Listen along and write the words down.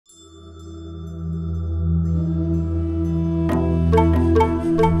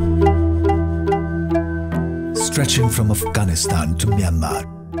Stretching from Afghanistan to Myanmar,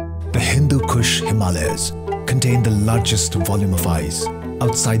 the Hindu Kush Himalayas contain the largest volume of ice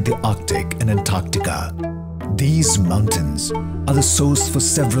outside the Arctic and Antarctica. These mountains are the source for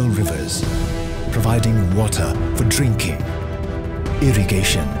several rivers, providing water for drinking,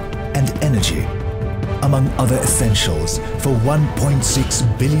 irrigation, and energy, among other essentials for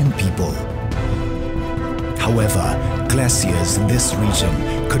 1.6 billion people. However, glaciers in this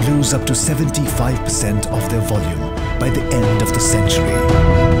region could lose up to 75% of their volume by the end of the century,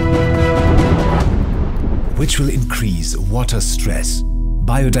 which will increase water stress,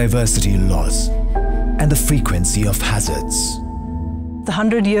 biodiversity loss, and the frequency of hazards. The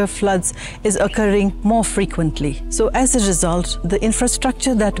 100-year floods is occurring more frequently. So as a result, the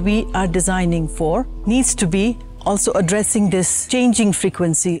infrastructure that we are designing for needs to be also addressing this changing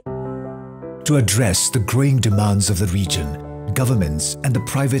frequency. To address the growing demands of the region, governments and the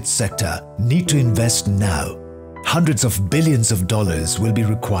private sector need to invest now. Hundreds of billions of dollars will be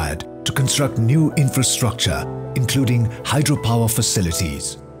required to construct new infrastructure, including hydropower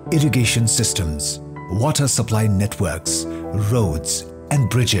facilities, irrigation systems, water supply networks, roads, and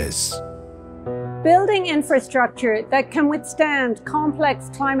bridges. Building infrastructure that can withstand complex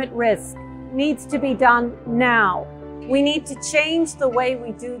climate risk needs to be done now. We need to change the way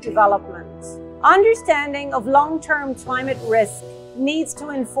we do development. Understanding of long-term climate risk needs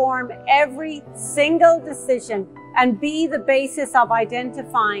to inform every single decision and be the basis of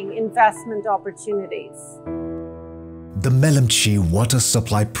identifying investment opportunities. The Melamchi Water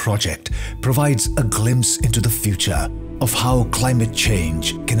Supply Project provides a glimpse into the future of how climate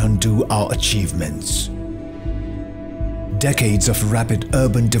change can undo our achievements. Decades of rapid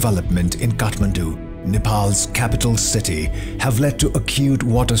urban development in Kathmandu, Nepal's capital city, have led to acute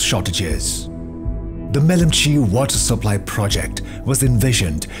water shortages. The Melamchi Water Supply Project was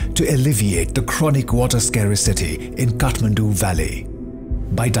envisioned to alleviate the chronic water scarcity in Kathmandu Valley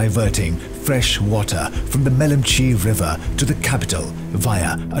by diverting fresh water from the Melamchi River to the capital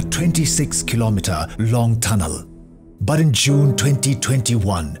via a 26-kilometer long tunnel. But in June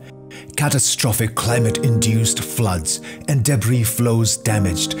 2021, catastrophic climate-induced floods and debris flows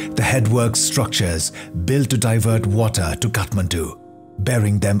damaged the headwork structures built to divert water to Kathmandu,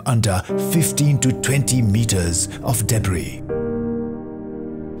 burying them under 15 to 20 meters of debris.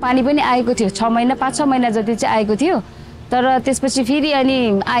 पानी पनि आएको थियो 6 महिना 5-6 महिना जति चाहिँ आएको थियो तर त्यसपछि फेरि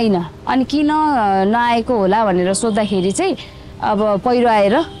अनि किन नआएको होला भनेर सोध्दाखेरि चाहिँ अब पहिरो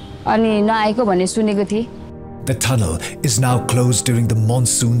आएर अनि नआएको भन्ने सुनेको थिए. The tunnel is now closed during the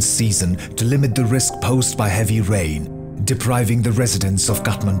monsoon season to limit the risk posed by heavy rain, depriving the residents of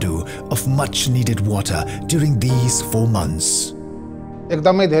Kathmandu of much needed water during these 4 months.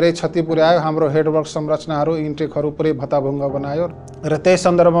 एकदमै धेरै क्षति पुर्यायो. हाम्रो हेडवर्क संरचनाहरू इन्टेकहरू पुरै भताभुङ्ग बनायो र त्यही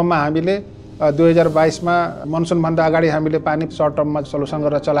सन्दर्भमा हामीले 2022 मा मनसुन भन्दा अगाडि हामीले पानी सर्ट टर्ममा सल्युसन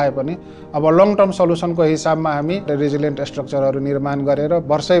गरेर चलाए पनि अब लङ टर्म सल्युसनको हिसाबमा हामी रेजिलिएन्ट स्ट्रक्चरहरू निर्माण गरेर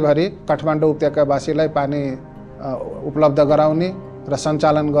वर्षैभरि काठमाडौँ उपत्यकावासीलाई पानी उपलब्ध गराउने र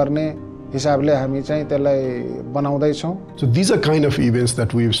सञ्चालन गर्ने हिसाबले हामी चाहिँ त्यसलाई बनाउँदै छौं. So these are kind of events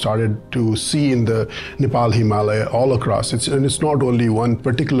that we've started to see in the Nepal Himalaya all across. It's not only one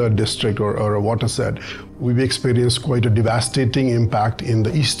particular district or a watershed. We've experienced quite a devastating impact in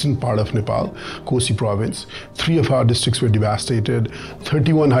the eastern part of Nepal, Kosi province. 3 of our districts were devastated,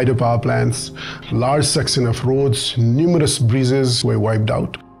 31 hydropower plants, large section of roads, numerous bridges were wiped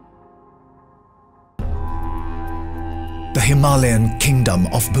out. The Himalayan kingdom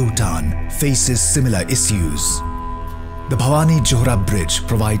of Bhutan faces similar issues. The Bhavani-Johra Bridge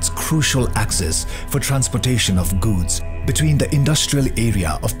provides crucial access for transportation of goods between the industrial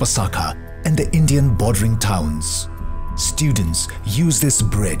area of Pasakha and the Indian bordering towns. Students use this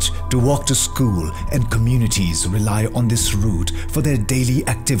bridge to walk to school and communities rely on this route for their daily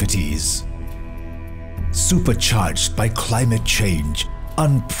activities. Supercharged by climate change,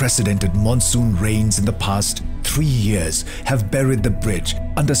 unprecedented monsoon rains in the past 3 years have buried the bridge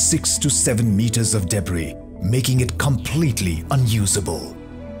under 6 to 7 meters of debris, making it completely unusable.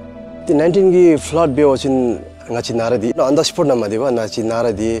 The 19 flood was ngachi naradi on the sport namadiwa nachi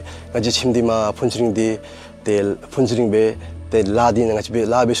naradi ngaji chimdima punchring di tel punchring be te ladi ngachi be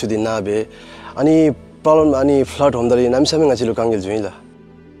labe sudi nabe ani problem ani flood homdari namsame ngachi lokangel juila.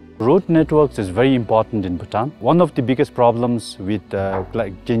 Road networks is very important in Bhutan. One of the biggest problems with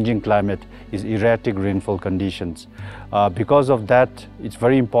changing climate is erratic rainfall conditions. Because of that, it's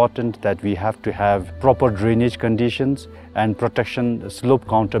very important that we have to have proper drainage conditions and protection slope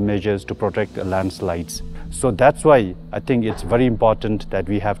countermeasures to protect landslides. So that's why I think it's very important that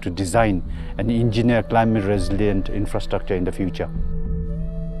we have to design and engineer climate resilient infrastructure in the future.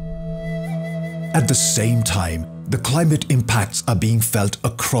 At the same time, the climate impacts are being felt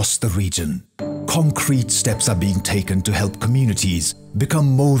across the region. Concrete steps are being taken to help communities become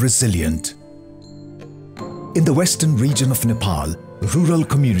more resilient. In the western region of Nepal, rural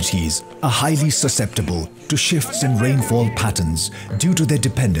communities are highly susceptible to shifts in rainfall patterns due to their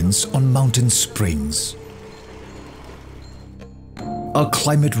dependence on mountain springs. A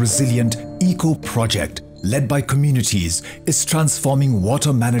climate-resilient eco-project led by communities is transforming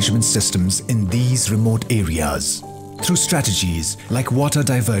water management systems in these remote areas. Through strategies like water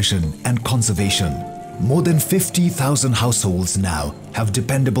diversion and conservation, more than 50,000 households now have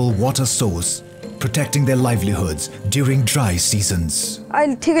dependable water source, protecting their livelihoods during dry seasons.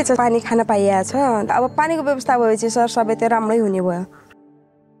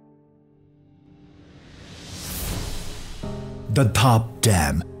 The Dhap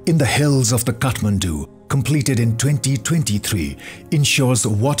Dam in the hills of the Kathmandu, completed in 2023, ensures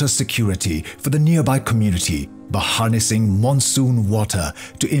water security for the nearby community by harnessing monsoon water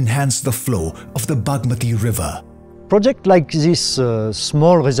to enhance the flow of the Bagmati River. Projects like this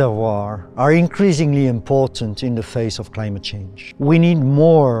small reservoir are increasingly important in the face of climate change. We need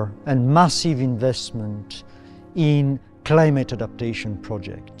more and massive investment in climate adaptation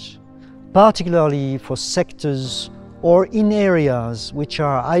projects, particularly for sectors or in areas which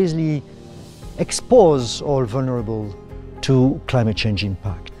are highly exposed or vulnerable to climate change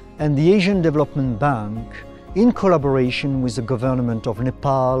impact. And the Asian Development Bank, in collaboration with the government of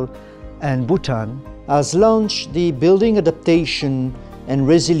Nepal and Bhutan, has launched the Building Adaptation and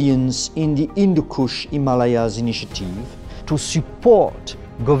Resilience in the Hindu Kush Himalayas initiative to support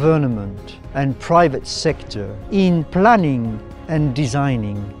government and private sector in planning and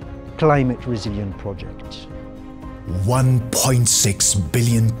designing climate-resilient projects. 1.6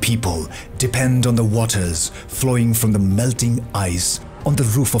 billion people depend on the waters flowing from the melting ice on the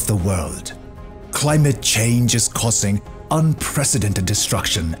roof of the world. Climate change is causing unprecedented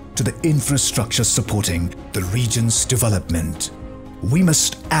destruction to the infrastructure supporting the region's development. We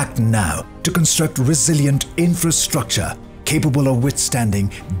must act now to construct resilient infrastructure capable of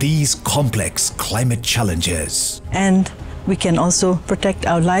withstanding these complex climate challenges. And we can also protect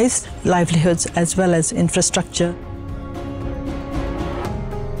our lives, livelihoods, as well as infrastructure.